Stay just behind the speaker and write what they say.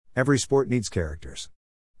Every sport needs characters.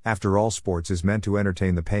 After all, sports is meant to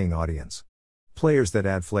entertain the paying audience. Players that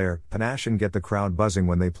add flair, panache and get the crowd buzzing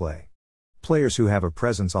when they play. Players who have a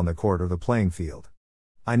presence on the court or the playing field.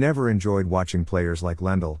 I never enjoyed watching players like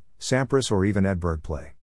Lendl, Sampras or even Edberg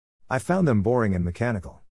play. I found them boring and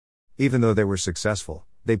mechanical. Even though they were successful,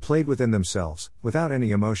 they played within themselves, without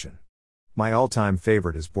any emotion. My all-time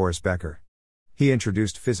favorite is Boris Becker. He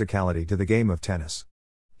introduced physicality to the game of tennis.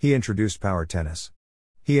 He introduced power tennis.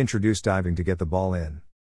 He introduced diving to get the ball in.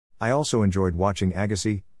 I also enjoyed watching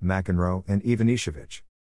Agassi, McEnroe and Ivanisevic.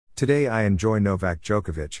 Today I enjoy Novak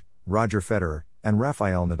Djokovic, Roger Federer, and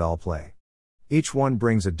Rafael Nadal play. Each one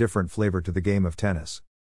brings a different flavor to the game of tennis.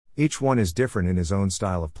 Each one is different in his own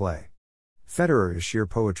style of play. Federer is sheer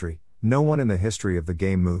poetry. No one in the history of the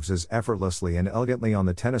game moves as effortlessly and elegantly on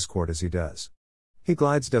the tennis court as he does. He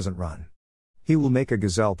glides, doesn't run. He will make a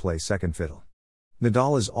gazelle play second fiddle.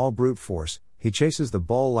 Nadal is all brute force, he chases the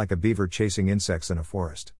ball like a beaver chasing insects in a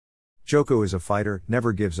forest. Djoko is a fighter,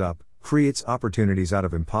 never gives up, creates opportunities out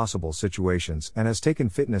of impossible situations and has taken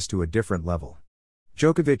fitness to a different level.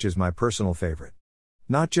 Djokovic is my personal favorite.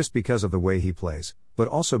 Not just because of the way he plays, but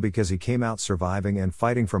also because he came out surviving and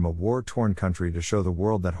fighting from a war-torn country to show the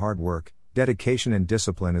world that hard work, dedication and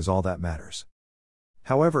discipline is all that matters.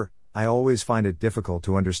 However, I always find it difficult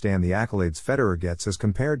to understand the accolades Federer gets as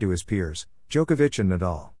compared to his peers, Djokovic and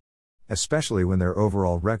Nadal. Especially when their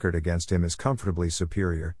overall record against him is comfortably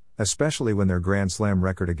superior, especially when their Grand Slam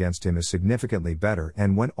record against him is significantly better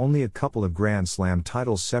and when only a couple of Grand Slam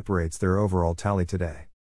titles separates their overall tally today.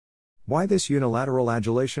 Why this unilateral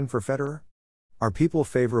adulation for Federer? Are people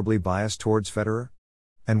favorably biased towards Federer?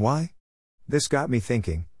 And why? This got me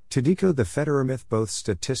thinking, to decode the Federer myth both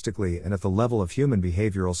statistically and at the level of human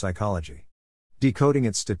behavioral psychology. Decoding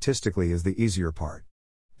it statistically is the easier part.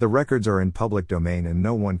 The records are in public domain and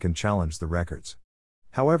no one can challenge the records.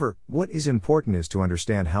 However, what is important is to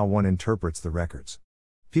understand how one interprets the records.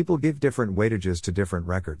 People give different weightages to different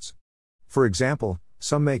records. For example,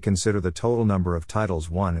 some may consider the total number of titles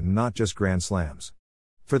won and not just Grand Slams.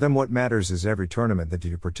 For them what matters is every tournament that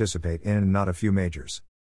you participate in and not a few majors.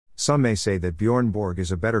 Some may say that Bjorn Borg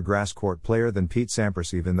is a better grass court player than Pete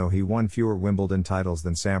Sampras even though he won fewer Wimbledon titles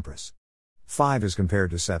than Sampras. 5 is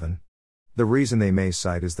compared to 7. The reason they may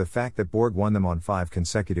cite is the fact that Borg won them on 5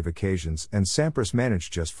 consecutive occasions and Sampras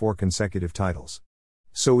managed just 4 consecutive titles.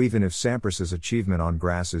 So even if Sampras's achievement on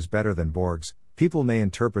grass is better than Borg's, people may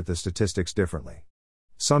interpret the statistics differently.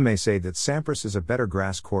 Some may say that Sampras is a better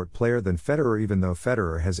grass court player than Federer even though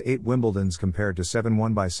Federer has 8 Wimbledons compared to 7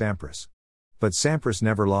 won by Sampras. But Sampras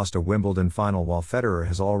never lost a Wimbledon final while Federer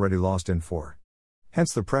has already lost in 4.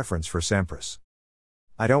 Hence the preference for Sampras.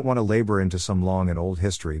 I don't want to labor into some long and old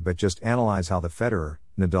history but just analyze how the Federer,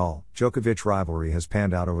 Nadal, Djokovic rivalry has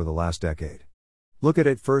panned out over the last decade. Look at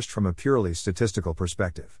it first from a purely statistical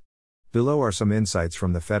perspective. Below are some insights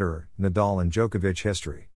from the Federer, Nadal and Djokovic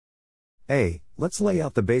history. Let's lay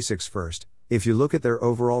out the basics first. If you look at their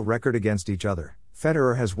overall record against each other,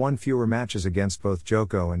 Federer has won fewer matches against both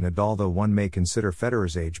Djoko and Nadal though one may consider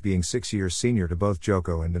Federer's age being 6 years senior to both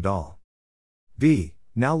Djoko and Nadal.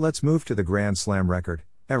 Now let's move to the Grand Slam record.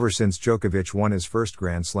 Ever since Djokovic won his first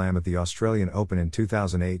Grand Slam at the Australian Open in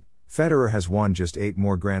 2008, Federer has won just 8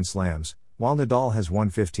 more Grand Slams, while Nadal has won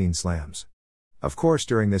 15 slams. Of course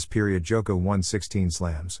during this period Djoko won 16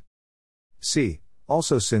 slams.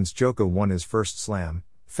 Also since Djoko won his first slam,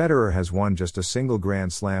 Federer has won just a single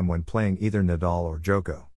Grand Slam when playing either Nadal or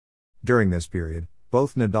Djoko. During this period,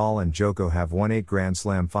 both Nadal and Djoko have won 8 Grand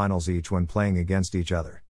Slam finals each when playing against each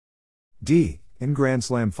other. In Grand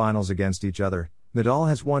Slam finals against each other, Nadal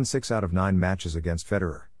has won 6 out of 9 matches against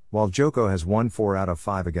Federer, while Djoko has won 4 out of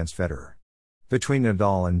 5 against Federer. Between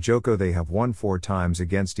Nadal and Djoko they have won 4 times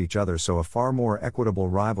against each other so a far more equitable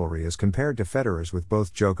rivalry as compared to Federer's with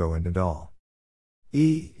both Djoko and Nadal.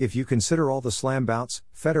 If you consider all the slam bouts,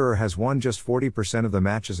 Federer has won just 40% of the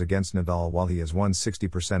matches against Nadal while he has won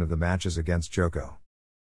 60% of the matches against Djoko.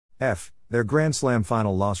 Their Grand Slam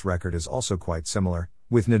final loss record is also quite similar,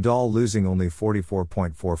 with Nadal losing only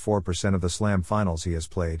 44.44% of the slam finals he has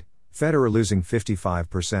played, Federer losing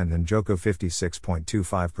 55% and Djoko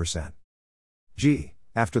 56.25%.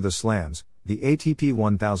 After the slams, the ATP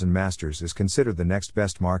 1000 Masters is considered the next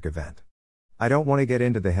best mark event. I don't want to get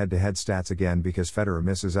into the head-to-head stats again because Federer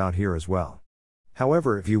misses out here as well.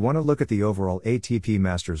 However, if you want to look at the overall ATP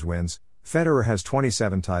Masters wins, Federer has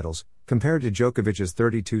 27 titles, compared to Djokovic's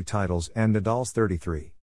 32 titles and Nadal's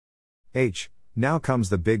 33. Now comes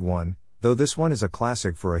the big one, though this one is a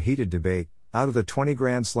classic for a heated debate. Out of the 20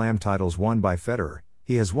 Grand Slam titles won by Federer,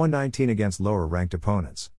 he has won 19 against lower-ranked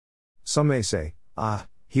opponents. Some may say,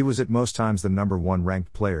 He was at most times the number one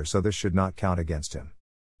ranked player, so this should not count against him.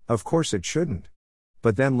 Of course it shouldn't.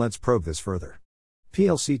 But then let's probe this further.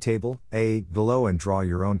 PLC table, A, below and draw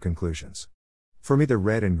your own conclusions. For me the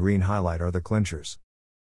red and green highlight are the clinchers.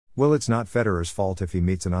 Well, it's not Federer's fault if he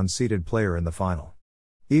meets an unseeded player in the final.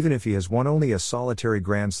 Even if he has won only a solitary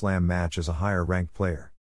Grand Slam match as a higher ranked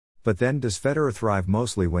player. But then does Federer thrive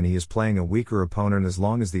mostly when he is playing a weaker opponent as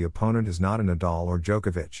long as the opponent is not a Nadal or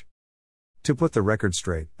Djokovic? To put the record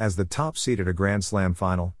straight, as the top seed at a Grand Slam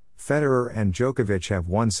final, Federer and Djokovic have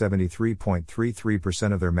won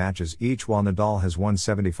 73.33% of their matches each, while Nadal has won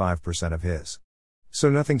 75% of his. So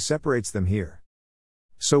nothing separates them here.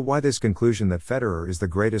 So why this conclusion that Federer is the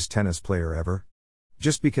greatest tennis player ever?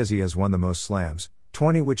 Just because he has won the most slams,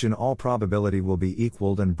 20, which in all probability will be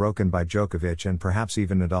equaled and broken by Djokovic and perhaps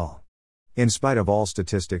even Nadal. In spite of all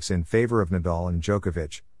statistics in favor of Nadal and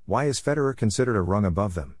Djokovic, why is Federer considered a rung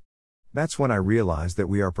above them? That's when I realized that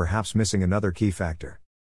we are perhaps missing another key factor.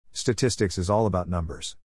 Statistics is all about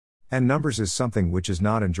numbers. And numbers is something which is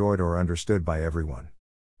not enjoyed or understood by everyone.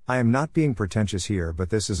 I am not being pretentious here, but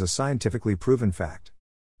this is a scientifically proven fact.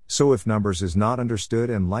 So if numbers is not understood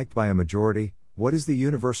and liked by a majority, what is the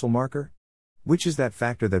universal marker? Which is that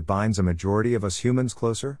factor that binds a majority of us humans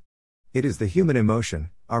closer? It is the human emotion,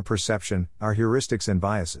 our perception, our heuristics and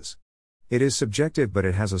biases. It is subjective, but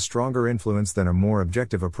it has a stronger influence than a more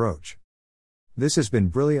objective approach. This has been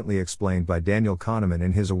brilliantly explained by Daniel Kahneman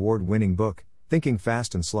in his award-winning book, Thinking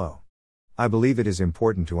Fast and Slow. I believe it is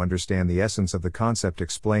important to understand the essence of the concept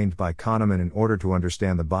explained by Kahneman in order to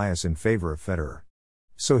understand the bias in favor of Federer.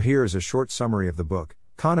 So here is a short summary of the book.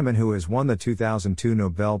 Kahneman, who has won the 2002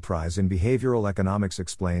 Nobel Prize in Behavioral Economics,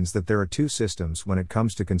 explains that there are two systems when it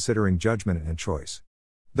comes to considering judgment and choice.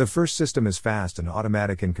 The first system is fast and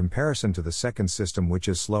automatic in comparison to the second system, which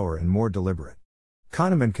is slower and more deliberate.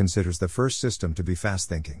 Kahneman considers the first system to be fast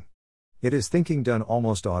thinking. It is thinking done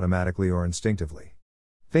almost automatically or instinctively.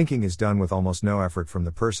 Thinking is done with almost no effort from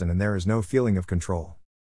the person and there is no feeling of control.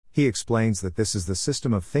 He explains that this is the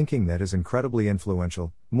system of thinking that is incredibly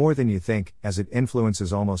influential, more than you think, as it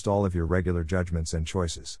influences almost all of your regular judgments and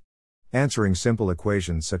choices. Answering simple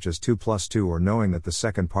equations such as 2 plus 2 or knowing that the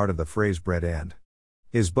second part of the phrase bread and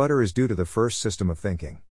is butter is due to the first system of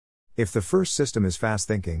thinking. If the first system is fast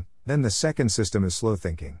thinking, then the second system is slow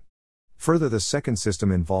thinking. Further, the second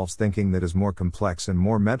system involves thinking that is more complex and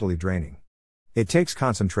more mentally draining. It takes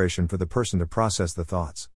concentration for the person to process the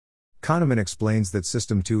thoughts. Kahneman explains that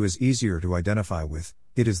System 2 is easier to identify with.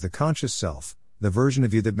 It is the conscious self, the version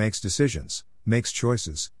of you that makes decisions, makes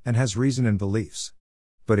choices, and has reason and beliefs.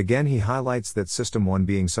 But again, he highlights that System 1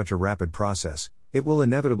 being such a rapid process, it will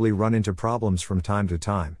inevitably run into problems from time to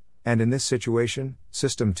time, and in this situation,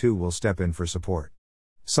 System 2 will step in for support.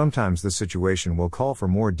 Sometimes the situation will call for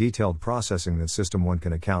more detailed processing than System 1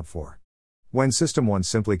 can account for. When System 1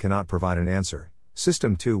 simply cannot provide an answer,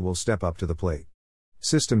 System 2 will step up to the plate.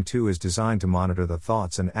 System 2 is designed to monitor the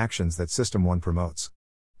thoughts and actions that System 1 promotes.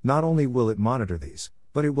 Not only will it monitor these,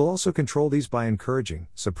 but it will also control these by encouraging,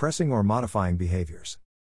 suppressing or modifying behaviors.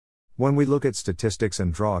 When we look at statistics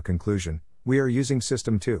and draw a conclusion, we are using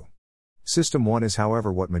System 2. System 1 is,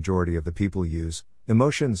 however, what majority of the people use: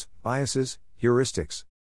 emotions, biases, heuristics.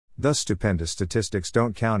 Thus stupendous statistics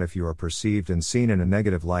don't count if you are perceived and seen in a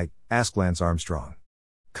negative light, ask Lance Armstrong.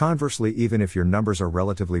 Conversely, even if your numbers are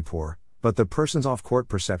relatively poor, but the person's off-court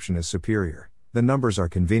perception is superior, the numbers are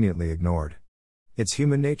conveniently ignored. It's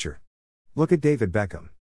human nature. Look at David Beckham.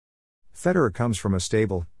 Federer comes from a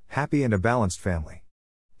stable, happy and a balanced family.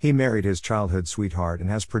 He married his childhood sweetheart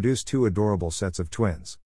and has produced 2 adorable sets of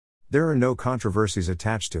twins. There are no controversies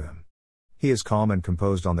attached to him. He is calm and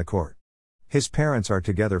composed on the court. His parents are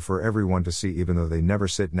together for everyone to see, even though they never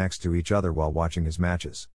sit next to each other while watching his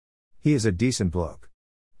matches. He is a decent bloke.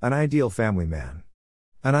 An ideal family man.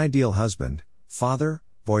 An ideal husband, father,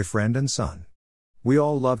 boyfriend and son. We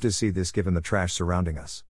all love to see this given the trash surrounding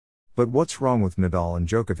us. But what's wrong with Nadal and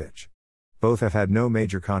Djokovic? Both have had no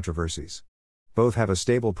major controversies. Both have a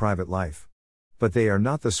stable private life. But they are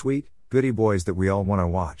not the sweet, goody boys that we all want to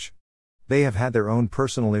watch. They have had their own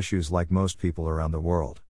personal issues like most people around the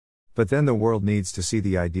world. But then the world needs to see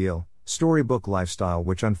the ideal, storybook lifestyle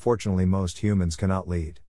which unfortunately most humans cannot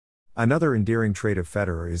lead. Another endearing trait of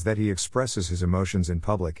Federer is that he expresses his emotions in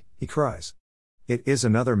public. He cries. It is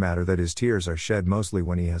another matter that his tears are shed mostly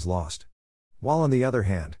when he has lost. While on the other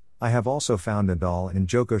hand, I have also found Nadal and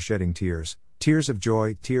Djoko shedding tears, tears of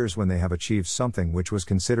joy, tears when they have achieved something which was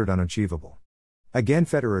considered unachievable. Again,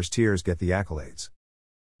 Federer's tears get the accolades.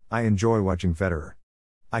 I enjoy watching Federer.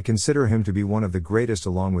 I consider him to be one of the greatest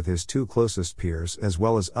along with his 2 closest peers as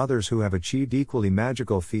well as others who have achieved equally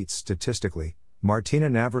magical feats statistically.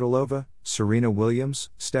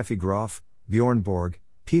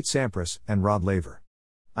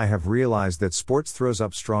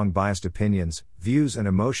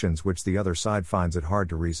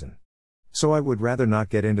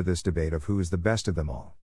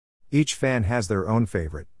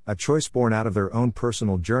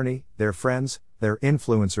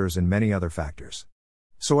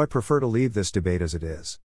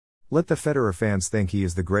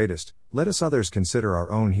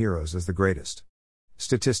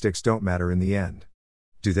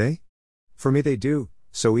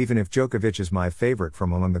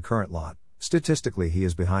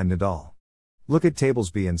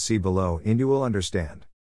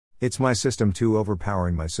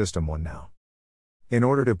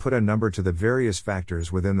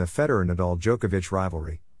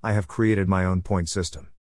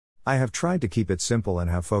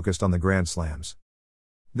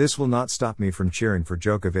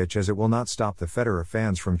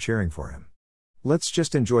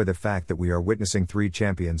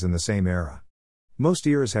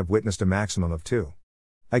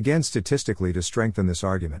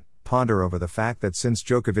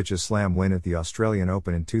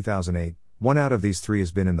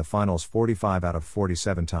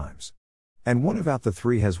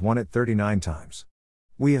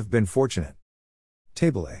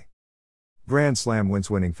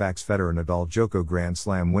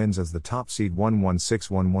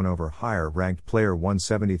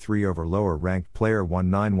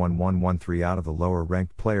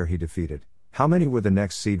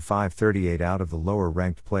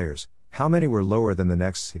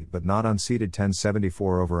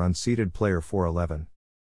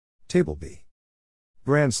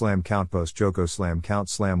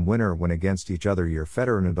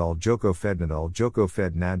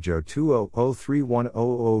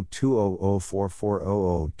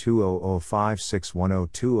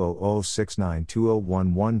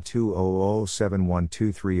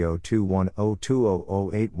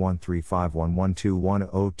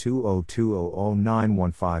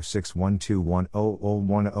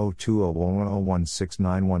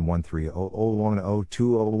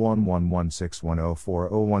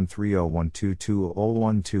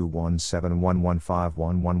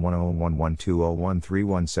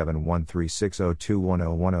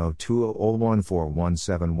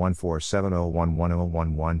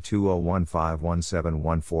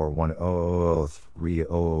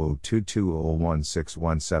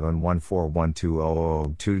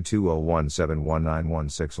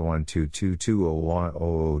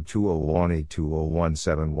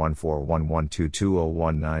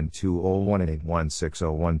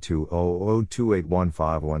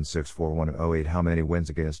 How many wins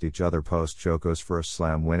against each other post Jokos first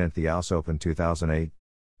slam win at the US Open 2008?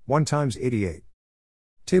 1 times 88.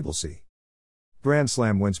 Table C. Grand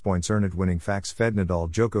Slam wins points earned winning facts Fed Nadal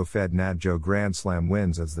Djoko Fed Nad Jo Grand Slam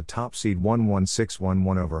wins as the top seed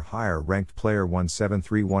 1-1-6-1-1 over higher ranked player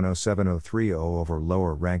 1-7-3-1-0-7-0-3-0 over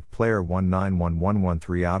lower ranked player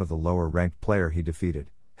 1-9-1-1-1-3 out of the lower ranked player he defeated.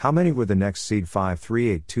 How many were the next seed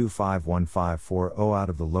 5-3-8-2-5-1-5-4-0 out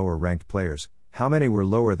of the lower ranked players? How many were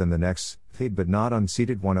lower than the next seed but not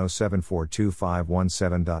unseeded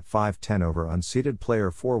 1-0-7-4-2-5-1-7.5-10 over unseeded player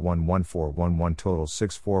 4-1-1-4-1-1 total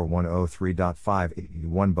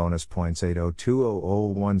 6-4-1-0-3.5-81 bonus points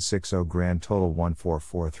 8-0-2-0-0-1-6-0 grand total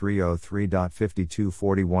 1-4-4-3-0-3.52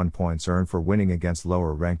 41 points earned for winning against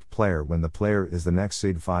lower ranked player when the player is the next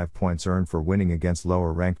seed 5 points earned for winning against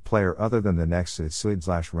lower ranked player other than the next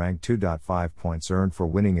seed/rank 2.5 points earned for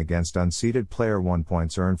winning against unseeded player 1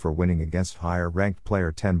 points earned for winning against higher ranked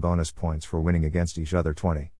player 10 bonus points for winning against each other 20.